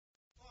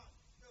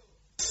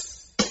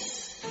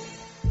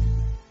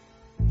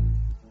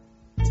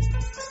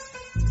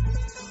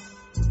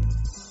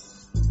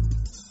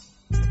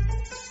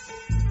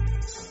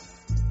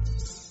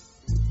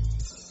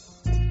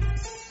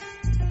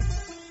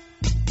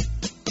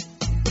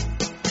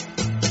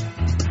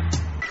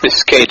This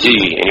is KG,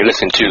 and you're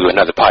listening to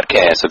another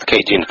podcast of the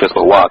KG and the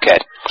Physical Wildcat.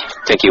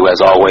 Thank you,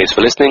 as always,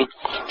 for listening.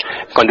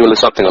 I'm going to do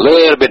something a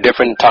little bit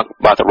different, talk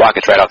about the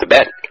Rockets right off the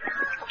bat.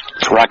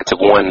 The Rockets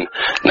have won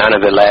 9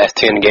 of their last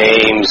 10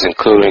 games,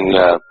 including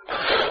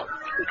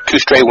 2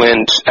 straight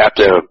wins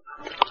after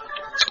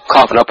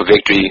coughing up a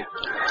victory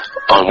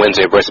on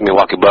Wednesday versus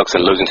Milwaukee Bucks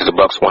and losing to the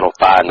Bucks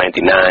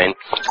 105-99,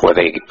 where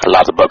they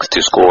allowed the Bucks to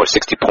score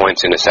 60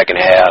 points in the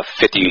second half,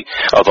 50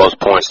 of those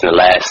points in the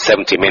last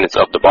 70 minutes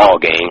of the ball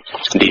game.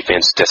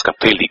 Defense just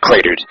completely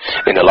cratered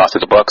in the loss to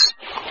the Bucks.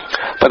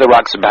 But the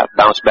Rockets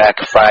bounced back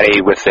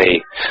Friday with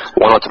a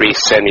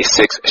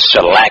 103-76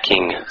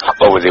 shellacking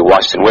over the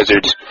Washington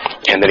Wizards,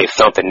 and then they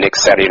thumped the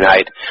Knicks Saturday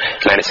night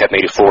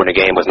 97-84, and the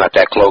game was not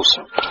that close.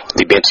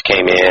 The bench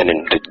came in,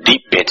 and the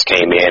deep bench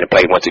came in and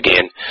played once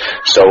again.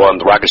 So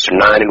the Rockets are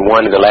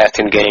 9-1 in the last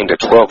 10 games.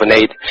 They're 12-8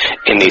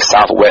 in the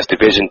Southwest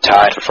Division,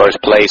 tied for first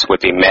place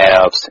with the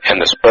Mavs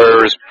and the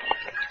Spurs.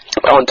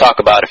 I want to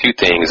talk about a few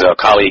things. A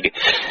colleague,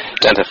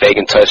 Jonathan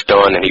Fagan, touched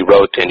on, and he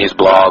wrote in his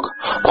blog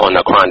on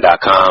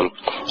Cron.com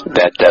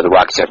that the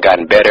Rockets have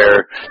gotten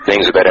better.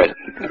 Things are better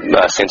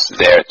since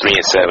their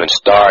 3-7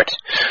 start.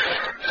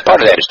 Part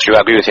of that is true.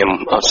 I agree with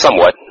him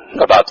somewhat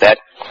about that.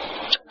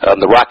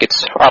 The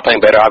Rockets are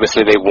playing better.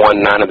 Obviously, they've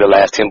won 9 of their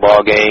last 10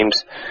 ball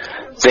games.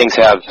 Things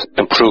have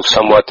improved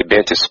somewhat. The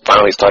bench is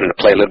finally starting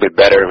to play a little bit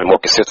better and more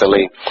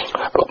consistently,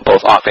 both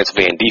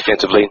offensively and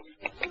defensively.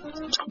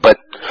 But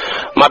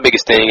my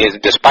biggest thing is,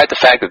 despite the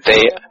fact that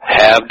they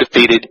have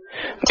defeated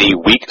the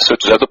weak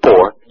sisters of the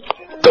poor,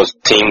 those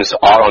teams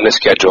are on the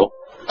schedule,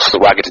 so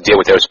the Rockets did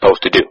what they were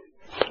supposed to do.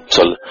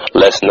 So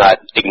let's not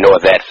ignore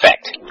that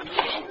fact.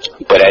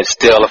 But it's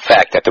still a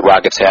fact that the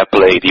Rockets have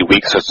played the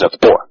weak sisters of the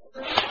poor.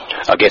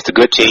 Against the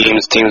good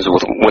teams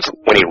with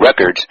winning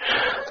records,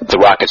 the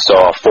Rockets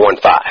are 4-5.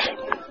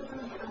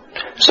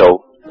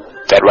 So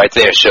that right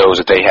there shows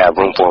that they have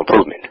room for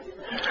improvement.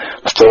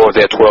 4 of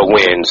their 12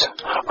 wins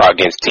are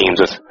against teams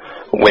with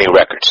winning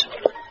records.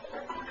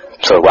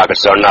 So the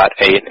Rockets are not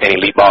an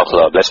elite ball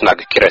club. Let's not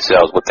kid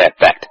ourselves with that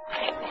fact.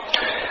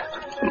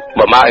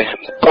 But my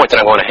point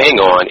that I want to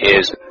hang on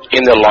is,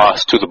 in their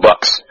loss to the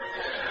Bucks,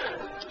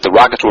 the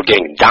Rockets were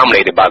getting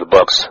dominated by the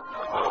Bucks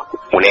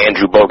when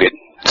Andrew Bogut,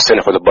 the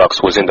center for the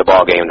Bucks, was in the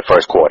ball game in the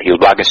first quarter. He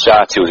was blocking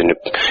shots. He was an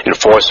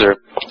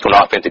enforcer on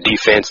offensive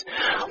defense.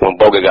 When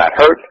Bogut got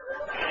hurt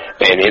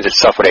and ended up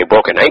suffering a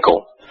broken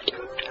ankle,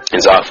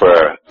 is out for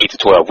 8 to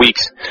 12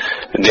 weeks,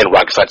 and then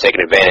Rockets started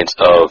taking advantage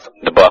of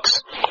the Bucks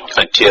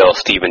until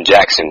Steven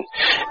Jackson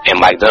and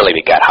Mike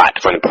Dunleavy got hot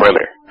from the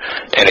perimeter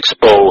and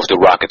exposed the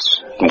Rockets'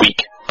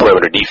 weak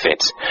perimeter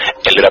defense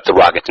and lit up the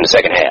Rockets in the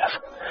second half.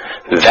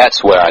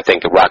 That's where I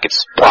think the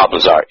Rockets'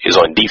 problems is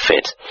on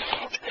defense.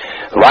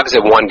 The Rockets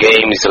have won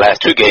games, the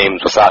last 2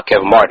 games, without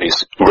Kevin Martin.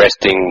 He's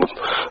resting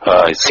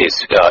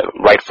his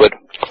right foot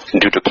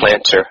due to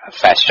plantar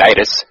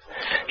fasciitis.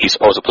 He's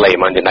supposed to play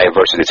Monday night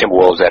versus the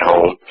Timberwolves at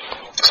home.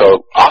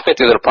 So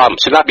offense isn't a problem.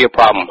 Should not be a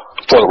problem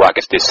for the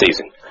Rockets this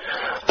season.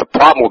 The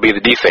problem will be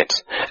the defense.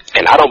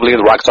 And I don't believe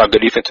the Rockets are a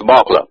good defensive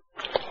ball club.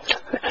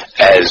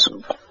 As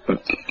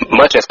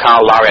much as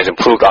Kyle Lowry has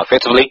improved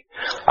offensively,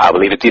 I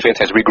believe the defense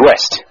has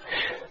regressed.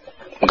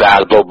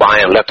 Guys blow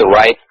by him left and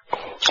right.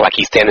 Like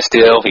he's standing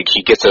still.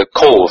 He gets a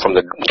cold from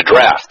the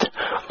draft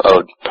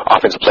of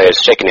offensive players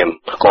shaking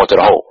him going to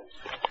the hole.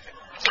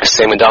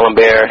 Simon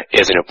D'Alembert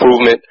is an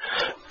improvement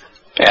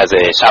as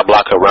a shot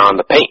blocker around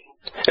the paint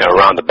and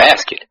around the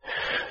basket.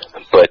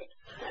 But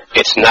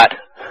it's not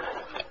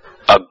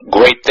a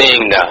great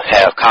thing to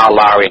have Kyle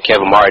Lowry and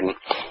Kevin Martin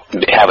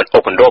have an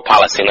open door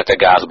policy and let their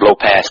guys blow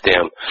past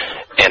them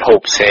and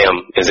hope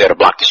Sam is there to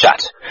block the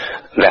shots.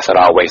 That's not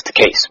always the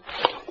case.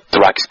 The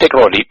Rockets' pick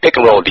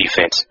and roll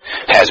defense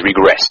has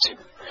regressed.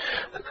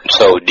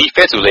 So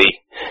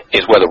defensively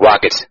is where the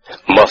Rockets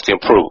must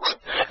improve.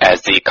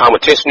 As the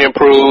competition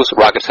improves,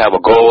 Rockets have a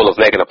goal of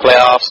making the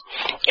playoffs,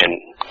 and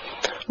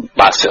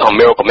by some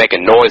miracle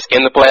making noise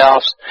in the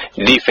playoffs,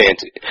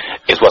 defense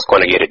is what's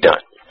going to get it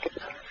done.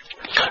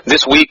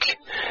 This week,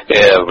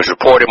 it was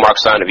reported, Mark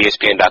Stein of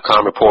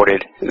ESPN.com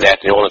reported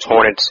that the New Orleans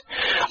Hornets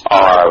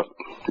are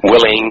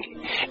willing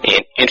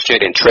and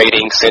interested in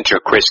trading center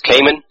Chris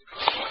Kaman.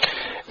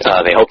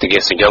 They hope to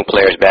get some young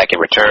players back in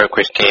return.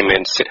 Chris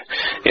Kaman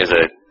is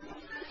a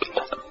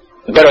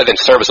better than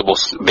serviceable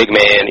big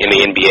man in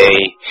the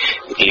NBA.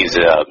 He's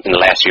in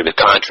the last year of his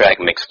contract,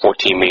 makes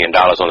 $14 million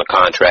on the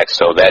contract,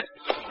 so that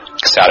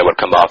salary would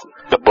come off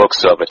the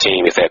books of a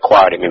team if they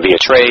acquired him via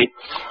trade.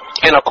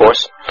 And of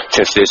course,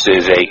 since this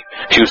is a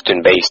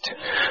Houston-based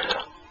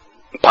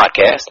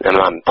podcast, and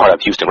I'm part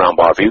of Houston Round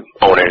Bar View,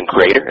 owner and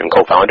creator and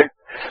co-founder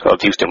of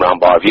Houston Round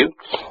Bar View,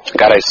 I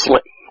got to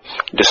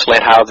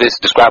describe how this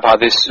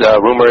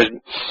rumor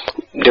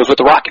deals with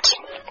the Rockets.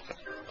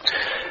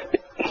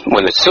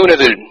 When as soon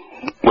as it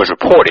was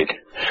reported,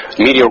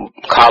 media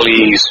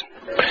colleagues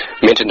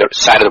mentioned the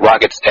side of the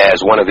Rockets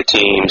as one of the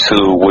teams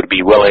who would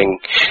be willing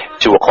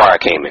to acquire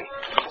Kaman.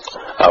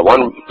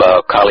 One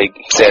colleague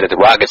said that the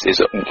Rockets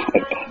is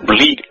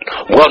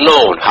well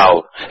known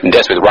how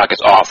desperate the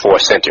Rockets are for a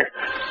center.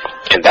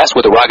 And that's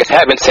what the Rockets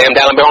have in Sam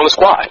Dalembert on the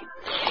squad.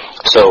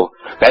 So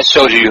that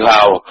shows you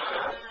how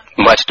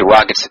much the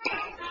Rockets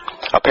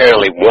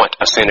apparently want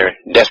a center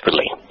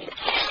desperately.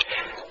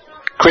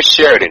 Chris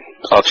Sheridan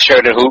of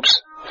Sheridan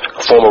Hoops,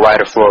 former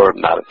writer for,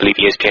 I believe,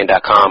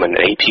 ESPN.com and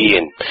AP,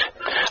 and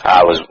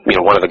I was,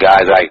 one of the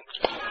guys I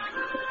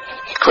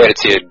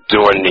credited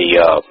during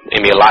the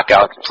NBA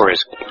lockout for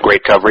his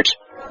great coverage.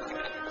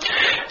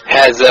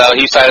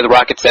 He cited the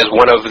Rockets as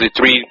one of the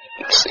three,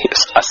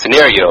 a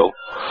scenario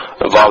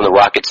involving the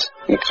Rockets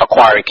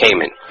acquiring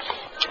Kaman.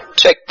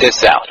 Check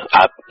this out.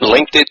 I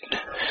linked it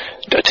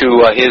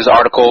to his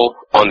article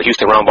on the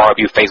Houston Round Bar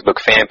Review Facebook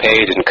fan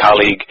page, and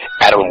colleague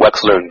Adam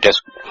Wexler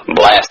just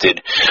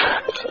blasted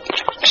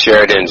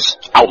Sheridan's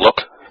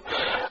outlook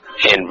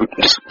and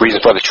reason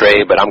for the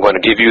trade, but I'm going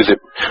to give you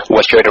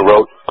what Sheridan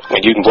wrote,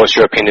 and you can voice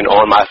your opinion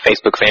on my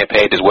Facebook fan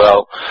page as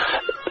well,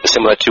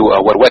 similar to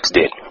what Wex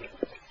did.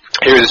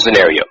 Here's the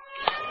scenario.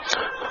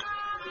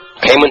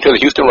 Kaman to the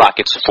Houston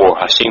Rockets for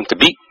Hasheem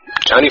Thabeet,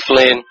 Johnny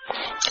Flynn,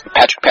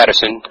 Patrick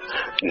Patterson,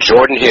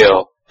 Jordan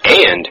Hill,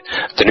 and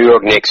the New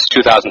York Knicks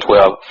 2012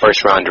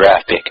 first-round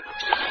draft pick.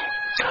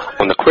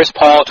 When the Chris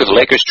Paul to the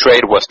Lakers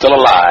trade was still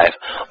alive,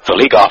 the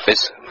league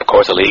office, of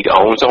course the league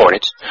owns the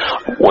Hornets,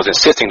 was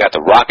insisting that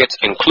the Rockets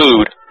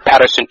include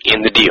Patterson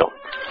in the deal.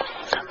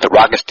 The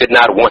Rockets did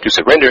not want to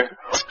surrender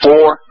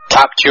 4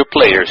 top-tier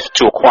players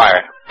to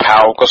acquire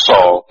Pau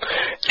Gasol,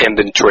 and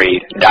the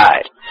trade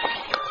died.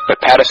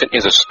 But Patterson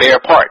is a spare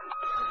part.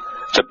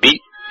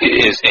 Thabeet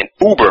is an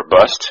uber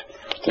bust.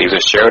 These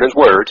are Sheridan's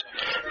words.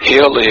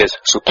 Hill is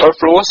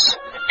superfluous,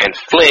 and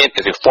Flynn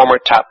is a former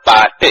top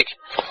 5 pick.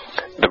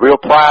 The real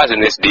prize in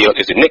this deal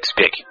is the Knicks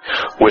pick,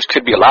 which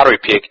could be a lottery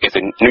pick if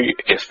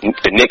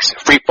the Knicks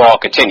free fall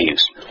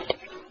continues.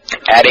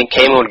 Adding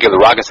Kaman would give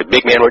the Rockets a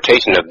big man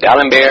rotation of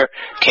Dalembert,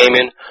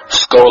 Kaman,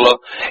 Scola,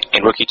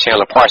 and rookie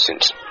Chandler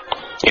Parsons.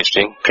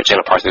 Interesting, because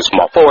Chandler Parsons is a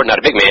small forward, not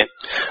a big man,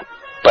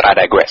 but I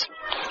digress.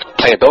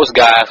 Playing those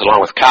guys along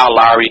with Kyle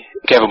Lowry,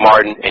 Kevin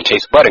Martin, and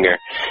Chase Budinger,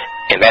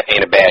 and that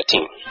ain't a bad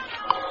team.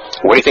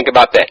 What do you think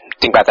about that?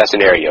 Think about that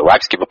scenario.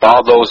 Rockets give up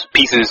all those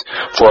pieces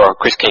for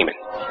Chris Kaman.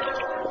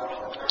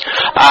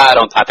 I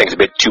think it's a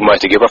bit too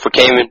much to give up for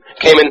Kaman,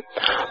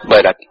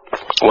 but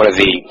one of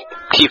the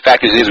key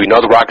factors is we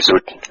know the Rockets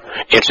are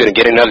interested in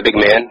getting another big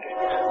man,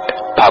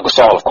 Pau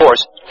Gasol, of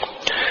course.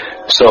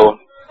 So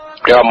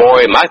Daryl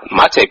Morey,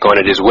 my take on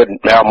it is, would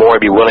Daryl Morey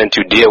be willing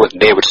to deal with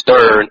David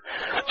Stern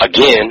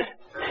again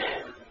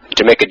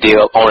to make a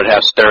deal, only to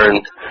have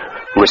Stern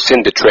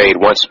rescind the trade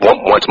once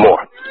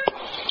more?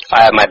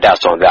 I have my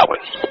doubts on that one.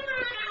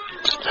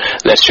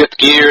 Let's shift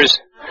gears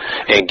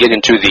and get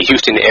into the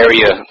Houston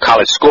area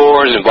college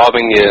scores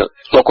involving the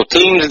local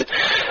teams.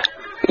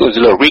 It was a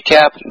little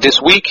recap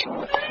this week.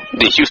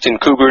 The Houston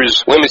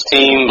Cougars women's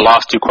team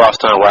lost to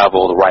crosstown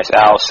rival the Rice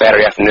Owls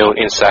Saturday afternoon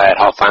inside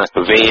Hall Finance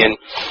Pavilion.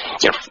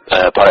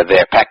 Part of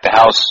their Pack the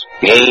House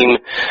game.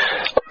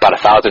 About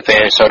 1,000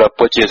 fans showed up,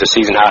 which is a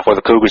season high for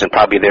the Cougars and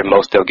probably their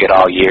most they'll get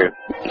all year.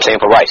 Same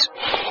for Rice.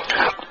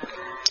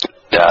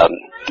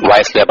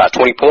 Rice led by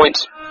 20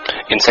 points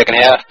in the second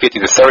half,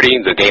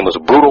 50-30. The game was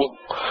brutal.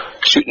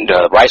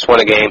 Rice won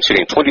the game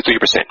shooting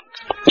 23%.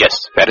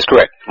 Yes, that is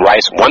correct.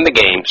 Rice won the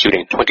game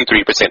shooting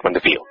 23% from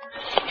the field.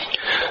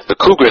 The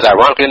Cougars,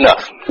 ironically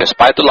enough,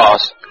 despite the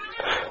loss,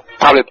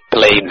 probably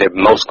played their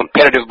most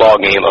competitive ball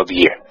game of the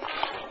year.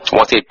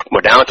 Once they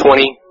were down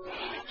 20,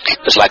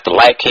 it's like the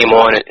light came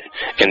on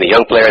in the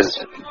young players'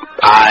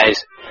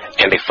 eyes,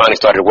 and they finally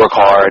started to work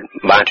hard,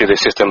 buy into the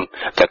system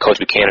that Coach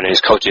Buchanan and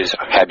his coaches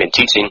had been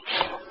teaching,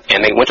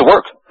 and they went to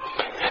work.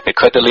 They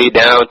cut the lead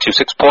down to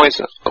 6 points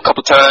a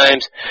couple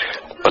times,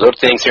 but little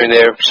things here and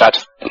there.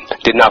 Shots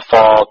did not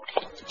fall,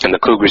 and the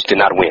Cougars did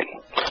not win.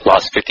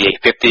 Lost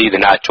 58-50. They're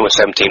not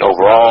 2-17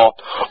 overall,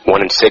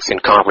 1-6 in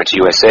Conference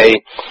USA.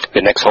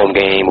 The next home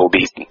game will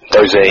be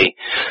Thursday.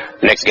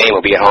 The next game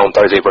will be at home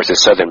Thursday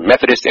versus Southern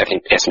Methodist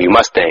and SMU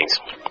Mustangs.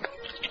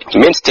 The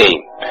men's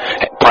team,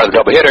 part of the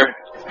doubleheader,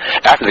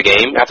 after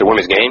the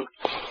women's game,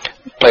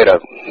 played a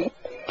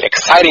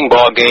exciting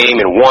ball game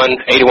and won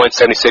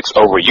 81-76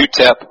 over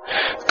UTEP.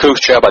 Cougs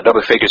trailed by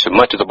double figures for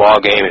much of the ball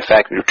game. In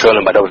fact, they were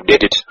trailing by double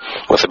digits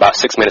with about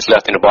 6 minutes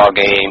left in the ball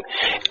game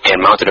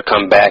and mounted a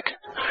comeback,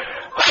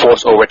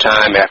 forced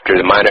overtime after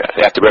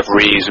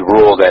referees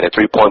ruled that a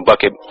 3-point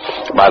bucket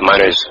by the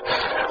Miners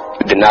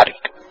did not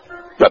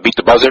beat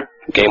the buzzer.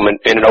 Game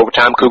went in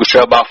overtime. Cougars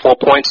trailed by 4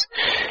 points.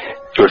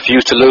 They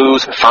refused to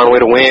lose, found a way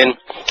to win.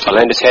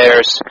 Alandis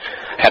Harris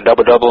had a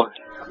double-double.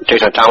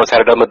 Jason Thomas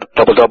had a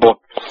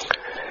double-double.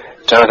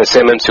 Jonathan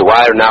Simmons, who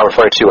I now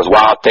refer to as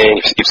Wild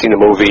Thing. You've seen the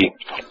movie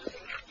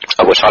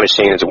with Charlie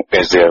Sheen as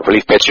the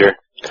relief pitcher,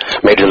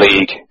 Major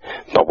League,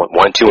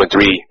 1, 2, and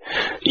 3.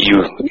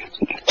 You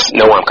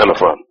know where I'm coming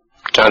from.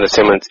 Jonathan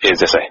Simmons is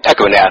just a heck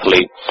of an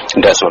athlete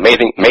and does some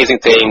amazing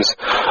things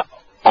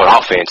on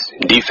offense.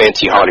 Defense,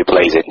 he hardly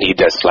plays it. He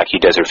does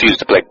refuse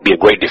to be a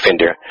great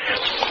defender.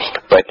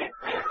 But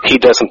he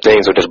does some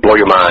things that just blow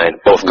your mind,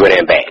 both good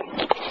and bad.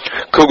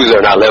 Cougars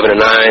are now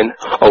 11-9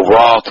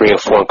 overall,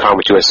 3-4 in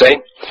Conference USA.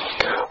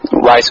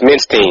 Rice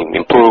men's team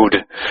improved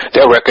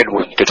their record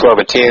to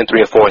 12-10, 3-4 in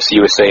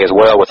CUSA as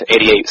well, with an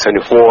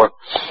 88-74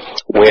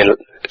 win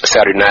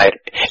Saturday night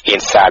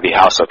inside the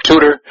House of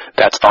Tudor.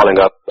 That's following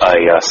up a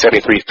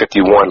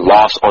 73-51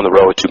 loss on the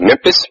road to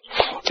Memphis.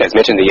 As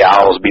mentioned, the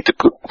Owls beat the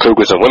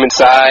Cougars on the women's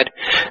side.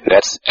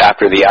 That's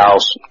after the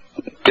Owls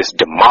just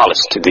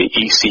demolished the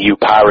ECU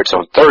Pirates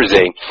on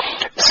Thursday,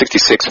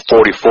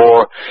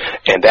 66-44,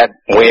 and that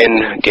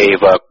win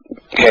gave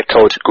head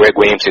coach Greg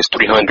Williams his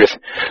 300th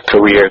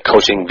career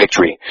coaching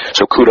victory.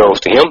 So kudos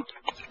to him.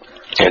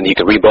 And you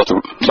can read both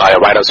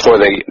write-ups for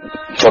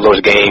those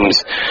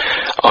games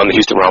on the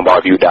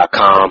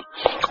HoustonRoundBallReview.com,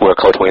 where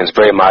Coach Williams,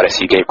 very modest,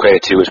 he gave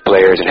credit to his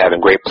players, and having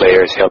great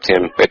players helped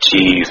him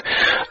achieve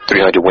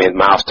 300-win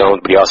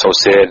milestones. But he also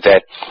said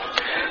that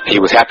he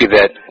was happy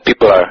that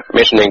people are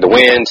mentioning the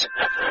wins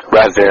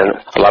rather than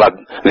a lot of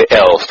the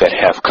L's that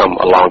have come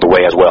along the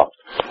way as well.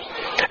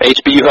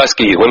 HBU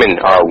Huskies women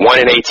are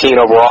 1-18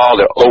 overall.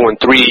 They're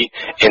 0-3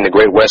 in the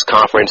Great West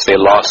Conference. They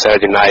lost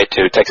Saturday night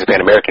to Texas Pan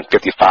American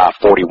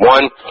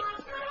 55-41.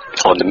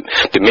 On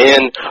the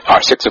men are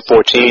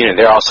 6-14, and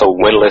they're also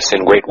winless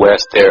in Great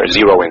West. They're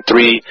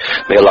 0-3.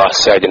 They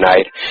lost Saturday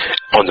night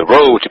on the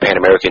road to Pan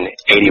American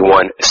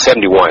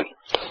 81-71.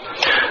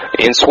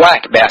 In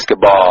SWAC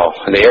basketball,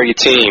 the area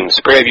teams,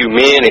 Prairie View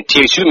men and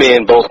TSU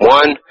men both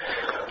won,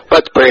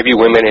 but the Prairie View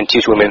women and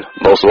TSU women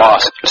both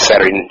lost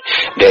Saturday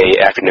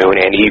afternoon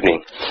and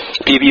evening.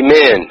 PV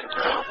men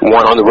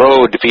won on the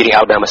road, defeating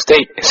Alabama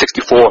State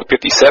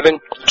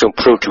 64-57 to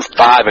improve to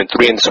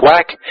 5-3 in the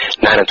SWAC,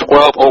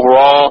 9-12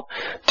 overall.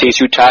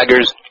 TSU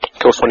Tigers,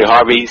 Coach Tony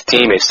Harvey's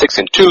team is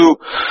 6-2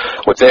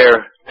 with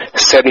their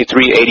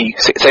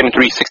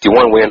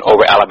 73-61 win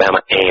over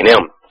Alabama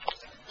A&M.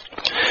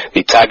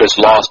 The Tigers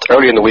lost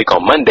earlier in the week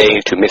on Monday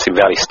to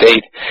Mississippi Valley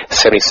State,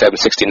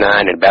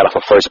 77-69 in battle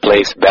for first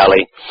place.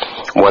 Valley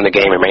won the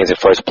game and remains in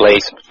first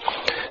place.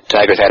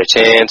 Tigers had a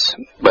chance,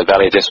 but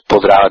Valley just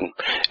pulled it out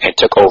and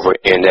took over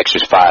in the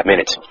extra 5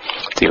 minutes.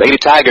 The Lady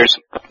Tigers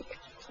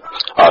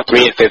are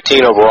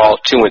 3-15 overall,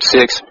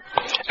 2-6.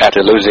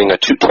 After losing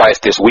twice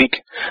this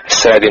week.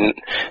 Saturday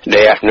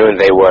afternoon,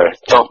 they were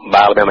thumped by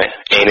Alabama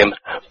A&M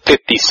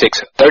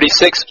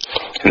 56-36,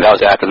 and that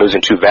was after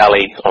losing to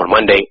Valley on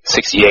Monday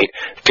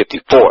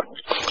 68-54.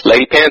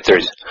 Lady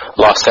Panthers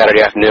lost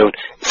Saturday afternoon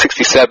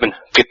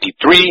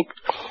 67-53,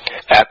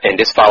 and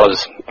this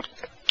follows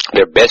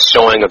their best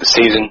showing of the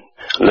season.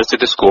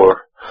 Listed the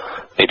score.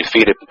 They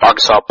defeated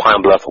Arkansas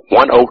Pine Bluff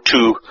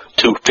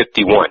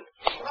 102-51.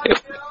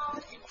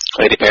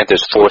 Lady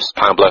Panthers forced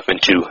Pine Bluff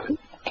into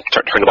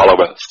turned the ball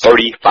over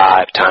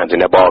 35 times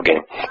in that ball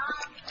game.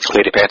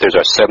 Lady Panthers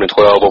are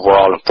 7-12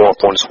 overall and 4-4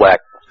 in the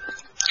SWAC.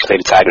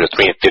 Lady Tigers are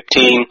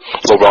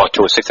 3-15 overall,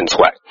 2-6 in the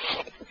SWAC.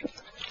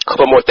 A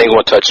couple more things I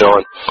want to touch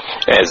on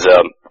as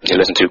you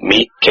listen to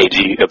me,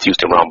 KG of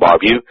Houston Round Bar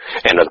Review,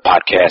 and another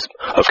podcast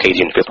of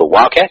KG and the Fifth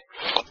Wildcat.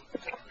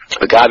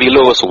 The Guy V.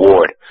 Lewis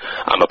Award.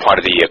 I'm a part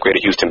of the Greater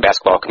Houston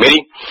Basketball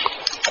Committee.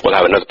 We'll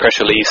have another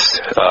press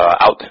release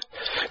out.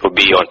 It will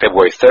be on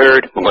February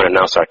 3rd. We're going to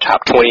announce our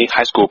top 20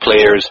 high school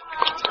players,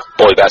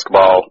 boys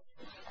basketball,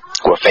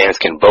 where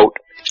fans can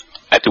vote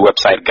at the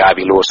website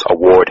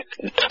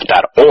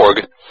GuyVLewisAward.org.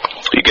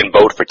 You can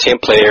vote for 10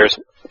 players.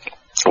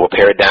 We'll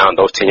pare it down.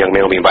 Those 10 young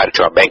men will be invited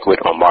to our banquet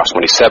on March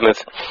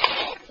 27th.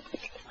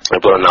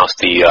 And we'll announce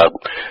the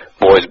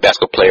boys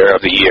basketball player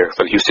of the year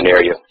for the Houston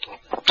area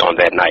on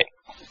that night.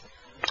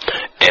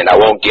 And I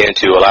won't get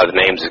into a lot of the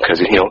names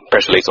because,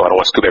 press release, so I don't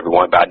want to scoop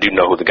everyone, but I do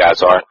know who the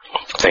guys are,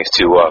 thanks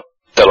to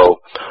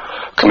fellow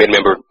committee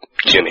member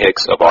Jim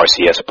Hicks of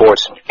RCS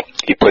Sports.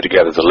 He put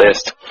together the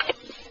list.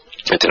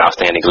 It's an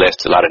outstanding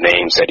list, a lot of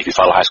names that if you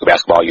follow high school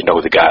basketball, you know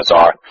who the guys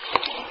are.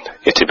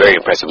 It's a very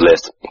impressive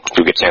list.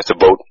 You'll get a chance to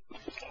vote.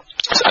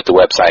 It's at the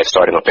website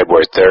starting on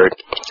February 3rd,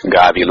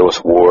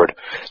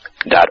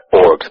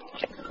 GuyVLewisAward.org.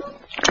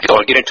 I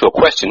want to get into a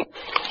question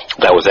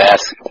that was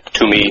asked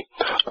to me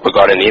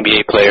regarding the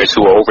NBA players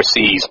who are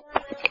overseas,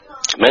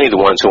 many of the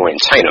ones who are in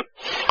China,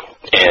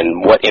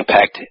 and what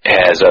impact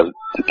has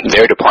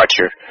their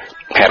departure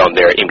had on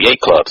their NBA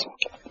clubs.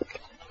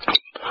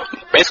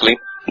 Basically,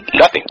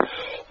 nothing.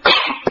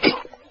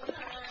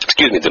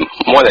 Excuse me, the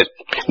one that's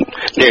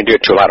near and dear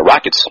to a lot of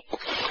Rockets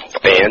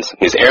fans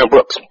is Aaron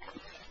Brooks.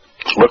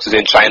 Brooks is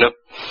in China.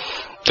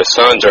 The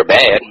Suns are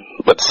bad,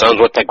 but the Suns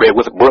weren't that great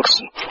with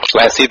Brooks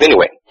last season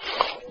anyway.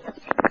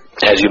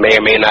 As you may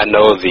or may not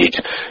know, the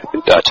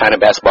China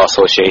Basketball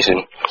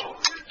Association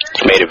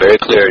made it very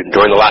clear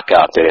during the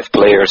lockout that if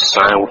players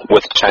sign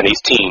with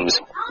Chinese teams,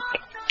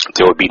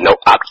 there would be no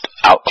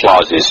opt-out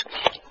clauses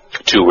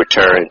to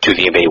return to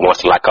the NBA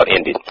once the lockout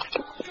ended.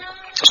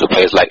 So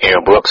players like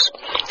Aaron Brooks,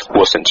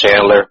 Wilson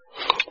Chandler,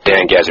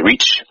 Dan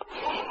Gazarich,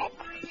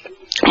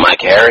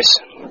 Mike Harris,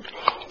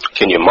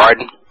 Kenyon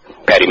Martin,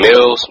 Patty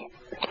Mills,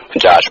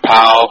 Josh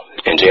Powell,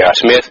 and J.R.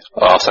 Smith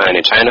all signed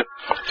in China,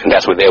 and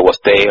that's where they will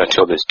stay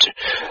until this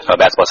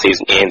basketball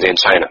season ends in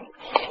China.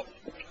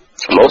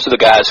 Most of the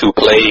guys who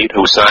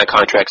signed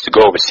contracts to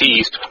go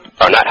overseas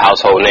are not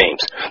household names.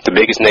 The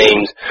biggest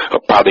names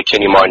are probably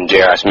Kenny Martin,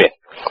 J.R. Smith.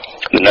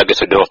 The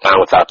Nuggets are doing fine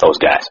without those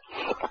guys.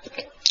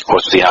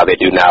 We'll see how they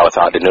do now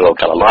without Danilo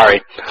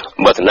Gallinari.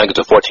 But the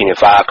Nuggets are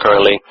 14-5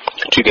 currently,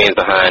 2 games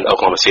behind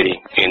Oklahoma City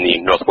in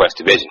the Northwest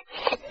Division.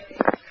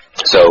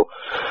 So,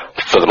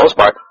 for the most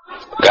part,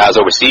 guys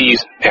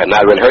overseas have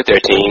not really hurt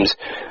their teams.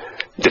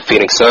 The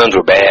Phoenix Suns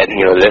were bad.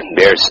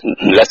 They're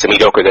less than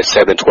mediocre. They're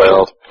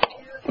 7-12.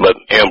 But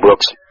Aaron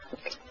Brooks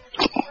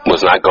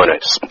was not going to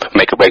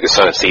make or break the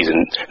Suns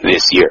season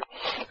this year.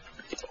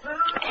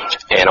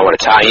 And I want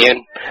to tie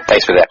in.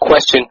 Thanks for that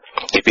question.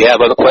 If you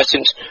have other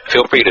questions,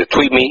 feel free to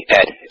tweet me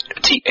at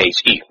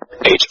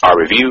THEHR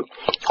Review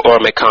or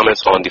make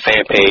comments on the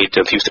fan page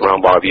of Houston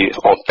Roundball Review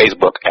on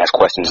Facebook. Ask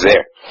questions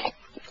there.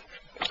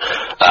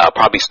 I'll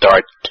probably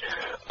start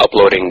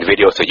uploading the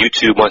videos to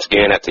YouTube once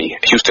again at the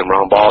Houston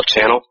Roundball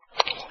channel.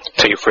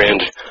 Tell your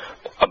friends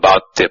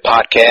about the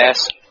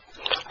podcast.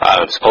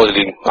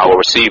 Supposedly, I will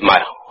receive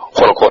my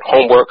quote-unquote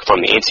homework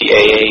from the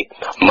NCAA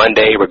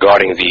Monday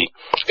regarding the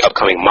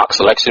upcoming mock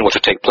selection, which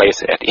will take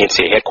place at the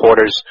NCAA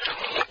headquarters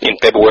in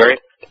February.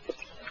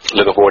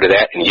 Looking forward to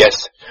that. And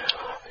yes,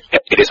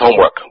 it is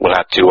homework. We'll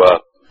have to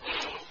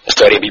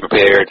study and be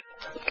prepared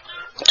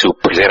to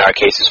present our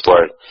cases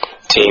for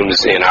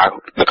teams in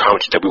the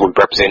conference that we will be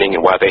representing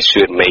and why they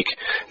should make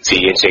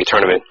the NCAA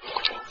tournament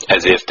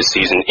as if the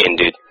season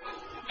ended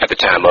at the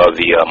time of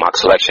the mock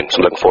selection. So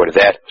I'm looking forward to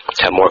that.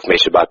 Have more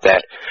information about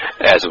that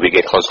as we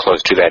get closer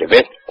to that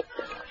event.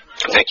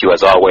 Thank you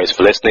as always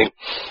for listening.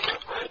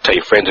 Tell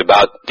your friends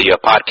about the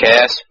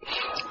podcast.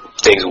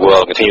 Things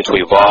will continue to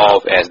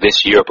evolve as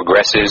this year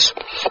progresses.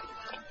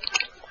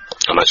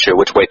 I'm not sure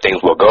which way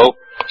things will go.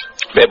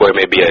 February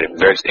may be a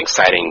very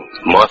exciting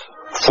month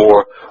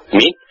for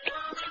me.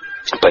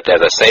 But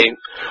as I say,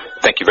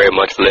 thank you very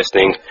much for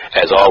listening.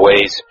 As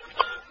always,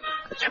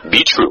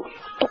 be true,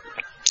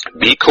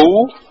 be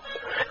cool,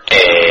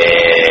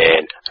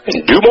 and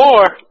do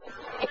more.